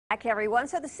Back, everyone.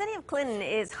 So the city of Clinton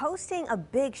is hosting a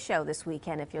big show this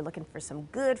weekend. If you're looking for some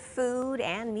good food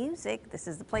and music, this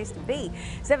is the place to be.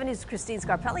 7 News' Christine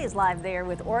Scarpelli is live there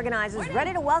with organizers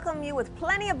ready to welcome you with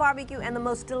plenty of barbecue and the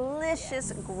most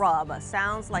delicious grub.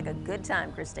 Sounds like a good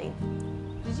time, Christine.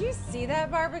 Did you see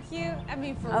that barbecue? I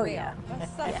mean, for real. Yeah.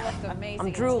 That stuff looked amazing.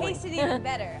 I'm drooling. It tasted even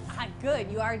better. Good.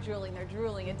 You are drooling. They're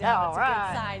drooling it down.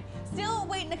 That's a good sign. Still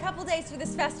waiting a couple days for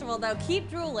this festival, though. Keep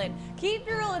drooling. Keep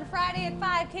drooling. Friday at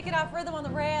 5, kicking off Rhythm on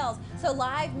the Rails. So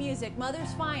live music.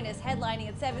 Mother's Finest headlining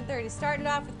at 7:30. Started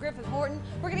off with Griffin Horton.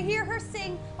 We're going to hear her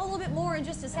sing a little bit more in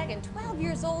just a second. 12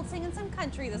 years old, singing some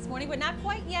country this morning, but not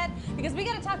quite yet, because we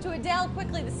got to talk to Adele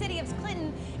quickly. The city of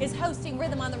Clinton is hosting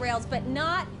Rhythm on the Rails, but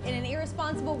not in an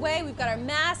irresponsible way. We've got our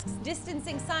masks,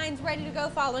 distancing signs ready to go,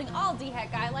 following all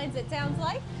DHEC guidelines, it sounds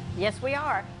like. Yes, we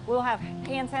are. We'll have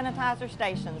hand sanitizer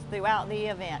stations throughout the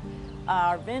event.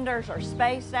 Our vendors are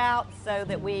spaced out so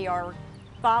that we are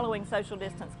following social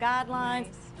distance guidelines,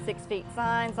 6 feet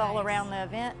signs all around the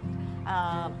event.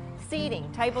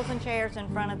 Seating, tables and chairs in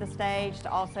front of the stage to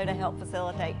help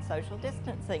facilitate social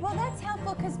distancing. Well, that's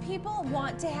helpful because people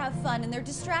want to have fun and they're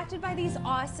distracted by these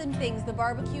awesome things, the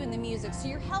barbecue and the music. So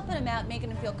you're helping them out, making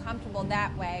them feel comfortable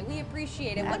that way. We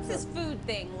appreciate it. What's this food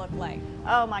thing look like?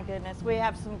 Oh my goodness, we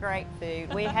have some great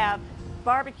food. We have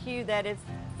barbecue that is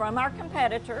from our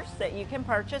competitors that you can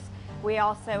purchase. We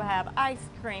also have ice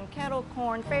cream, kettle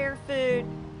corn, fair food,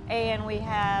 and we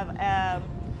have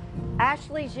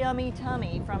Ashley's Yummy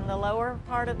Tummy from the lower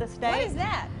part of the state. What is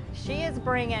that? She is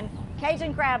bringing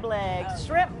Cajun crab legs,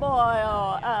 shrimp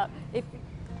boil.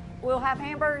 We'll have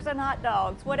hamburgers and hot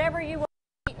dogs. Whatever you want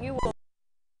to eat, you will.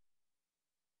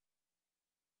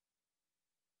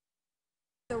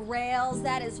 The Rails,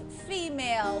 that is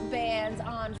female bands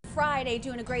on Friday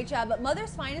doing a great job. But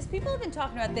Mother's Finest, people have been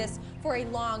talking about this for a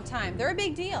long time. They're a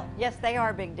big deal. Yes, they are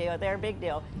a big deal. They're a big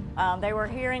deal. They were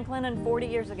here in Clinton 40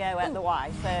 years ago at the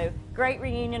Y. So great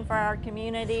reunion for our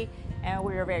community. And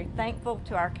we are very thankful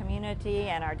to our community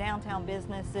and our downtown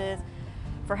businesses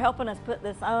for helping us put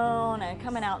this on and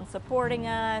coming out and supporting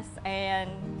us. And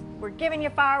we're giving you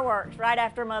fireworks right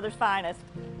after Mother's Finest.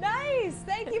 Nice.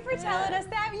 Thank you for telling us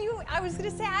that. I was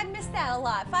going to say I missed that a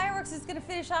lot. Fireworks is going to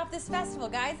finish off this festival,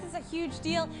 guys. This is a huge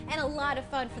deal and a lot of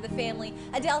fun for the family.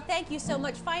 Adele, thank you so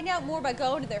much. Find out more by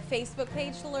going to their Facebook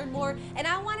page to learn more. And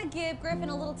I want to give Griffin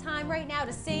a little time right now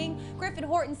to sing. Griffin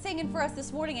Horton singing for us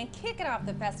this morning and kicking off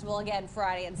the festival again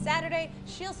Friday and Saturday.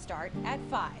 She'll start at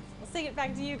 5. We'll sing it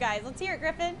back to you guys. Let's hear it,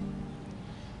 Griffin.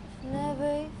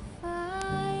 Never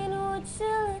find what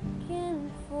you're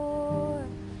looking for.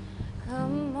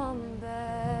 Come on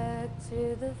back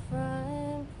to the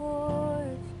front porch.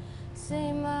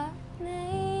 Say my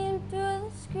name through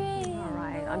the screen. All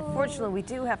right. Unfortunately, we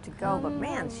do have to go, but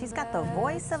man, she's got the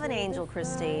voice of an angel,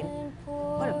 Christine.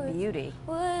 What a beauty.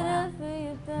 Wow.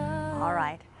 All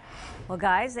right. Well,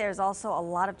 guys, there's also a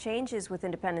lot of changes with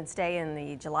Independence Day and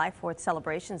the July 4th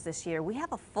celebrations this year. We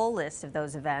have a full list of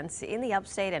those events in the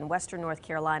upstate and western North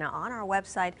Carolina on our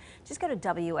website. Just go to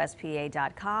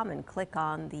WSPA.com and click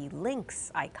on the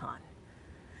links icon.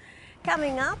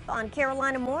 Coming up on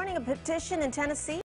Carolina Morning, a petition in Tennessee